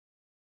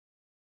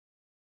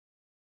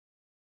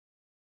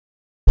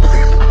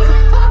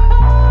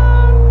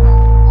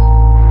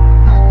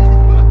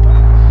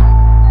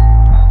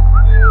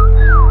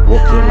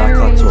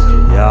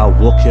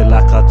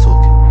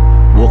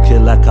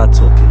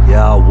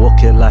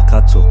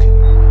I took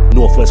it.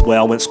 Northwest boy,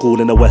 I went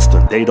school in the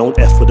Western. They don't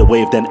F with the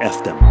wave, then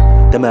F them.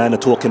 Them man are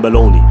talking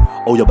baloney.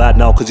 Oh, you're bad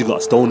now cause you got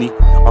a stony.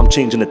 I'm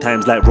changing the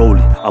times like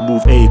Rolly. I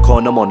move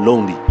Akon, I'm on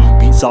lonely. Eat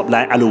beats up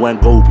like Alu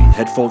and Gobi.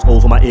 Headphones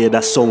over my ear,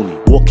 that's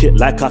Sony. Walk it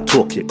like I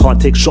talk it. Can't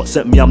take shots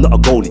at me, I'm not a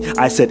goalie.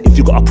 I said if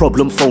you got a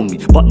problem, phone me.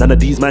 But none of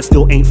these man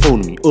still ain't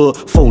phone me.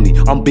 Phony.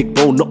 I'm big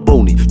bone, not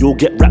bony. You'll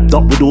get wrapped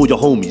up with all your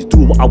homies. Do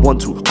what I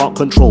want to, can't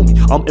control me.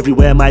 I'm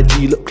everywhere, my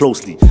G, look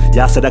closely.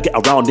 Yeah, I said I get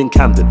around in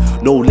Camden.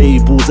 No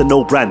labels and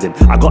no branding.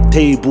 I got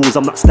tables,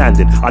 I'm not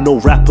standing. I know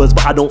rappers,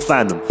 but I don't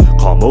fan them.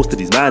 Cause most of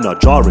these men are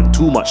jarring.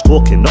 Too much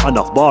talking, not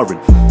enough barring.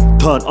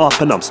 Turn up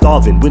and I'm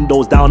starving.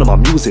 Windows down and my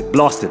music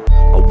blasting.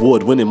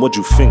 Award winning, what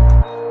you think?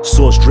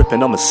 Sauce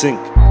dripping, I'm a sink.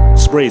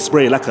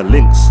 Spray like a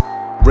lynx.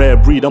 Rare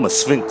breed, I'm a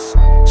sphinx.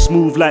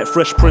 Smooth like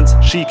Fresh Prince.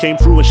 She came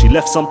through and she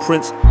left some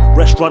prints.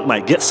 Restaurant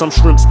might get some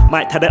shrimps.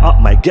 Might tie it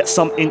up, might get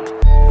some ink.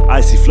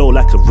 Icy flow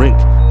like a rink.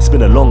 It's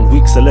been a long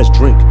week, so let's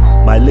drink.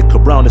 My liquor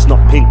brown, it's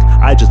not pink.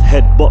 I just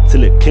head bop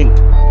till it kink.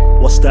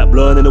 What's that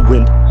blurring in the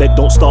wind? Beg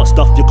don't start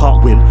stuff you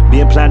can't win.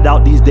 Being planned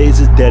out these days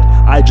is dead.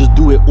 I just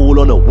do it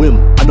all on a whim.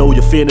 I know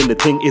you're feeling the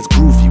thing, it's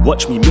groovy.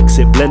 Watch me mix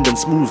it, blend and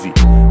smoothie.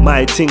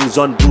 My thing's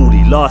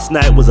unruly. Last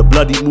night was a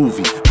bloody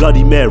movie.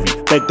 Bloody Mary,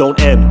 beg don't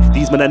air me.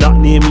 These men are not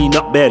near me,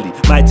 not barely.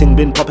 My thing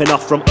been popping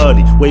off from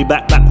early. Way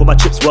back when my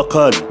chips were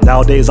curly.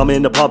 Nowadays I'm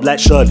in the pub like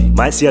Shirley.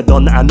 Might see a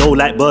don that I know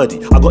like Birdie.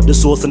 I got the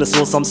sauce and the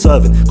sauce I'm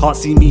serving. Can't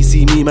see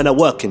me, man, I'm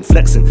working.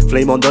 Flexing,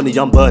 flame on Donny,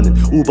 I'm burning.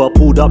 Uber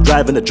pulled up,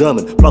 driving a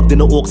German. Plugged in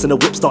the aux and the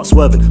whip start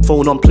swerving.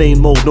 Phone on plane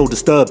mode, no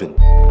disturbing.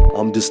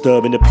 I'm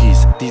disturbing the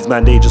peace. These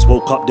man, they just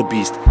woke up the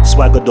beast.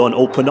 Swagger Don,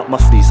 open up my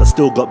fleece. I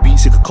still got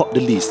beats, you could cop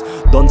the least.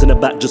 Dons in the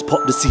back, just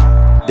pop the seat.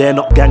 They're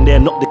not gang, they're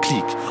not the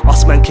clique.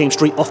 Us man came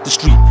straight off the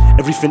street.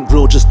 Everything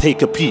real, just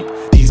take a peep.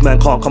 These man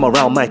can't come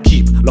around my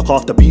keep. Lock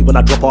off the beat when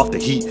I drop off the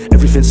heat.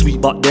 Everything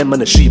sweet but them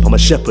and the sheep. I'm a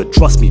shepherd,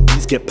 trust me,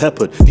 beats get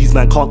peppered. These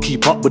man can't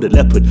keep up with the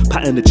leopard.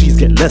 Pattern the cheese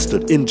get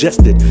lestered,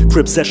 ingested.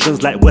 Crib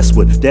sessions like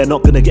Westwood. They're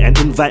not gonna get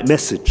an invite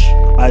message.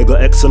 I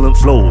got excellent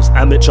flows.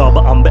 Amateur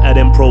but I'm better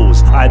than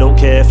pros. I don't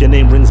care if your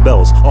name rings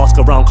bells. Ask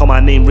around, cause my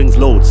name rings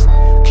loads.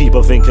 Keep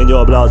on thinking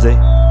you're blasé.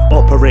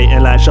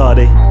 Operating like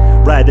Sade.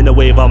 Riding the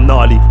wave, I'm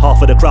gnarly.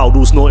 Half of the crowd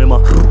all snorting my.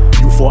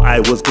 You thought I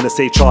was gonna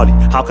say Charlie.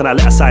 How can I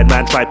let a side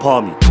man try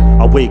par me?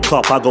 I wake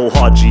up, I go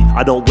hard G.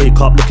 I don't wake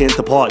up looking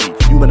to party.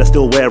 You men are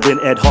still wearing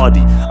Ed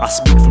Hardy. I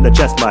speak from the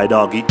chest, my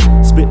doggy.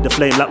 Spit the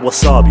flame like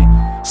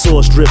wasabi.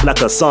 Sauce drip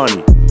like a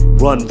Sani.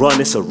 Run,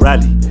 it's a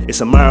rally.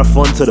 It's a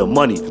marathon to the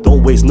money.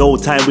 Don't waste no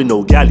time with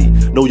no galley.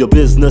 Know your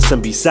business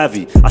and be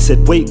savvy. I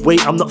said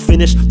wait, I'm not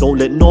finished. Don't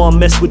let no one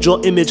mess with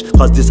your image.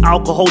 Cause this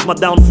alcohol's my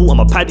downfall. I'm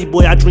a paddy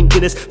boy, I drink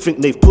Guinness. Think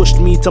they've pushed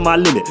me to my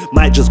limit.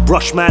 Might just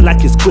brush man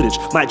like it's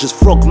Quidditch. Might just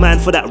frog man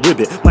for that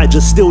ribbit. Might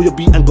just steal your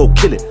beat and go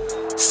kill it.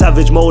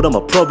 Savage mode, I'm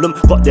a problem.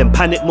 Got them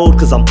panic mode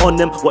cause I'm on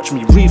them. Watch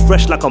me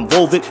refresh like I'm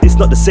Volvic. It's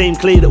not the same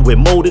clay that we're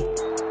molded.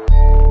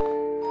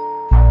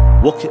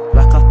 Walk it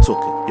like I took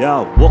it.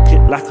 Yeah, I walk it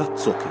like I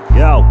took it.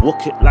 Yeah, I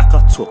walk it like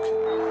I took it.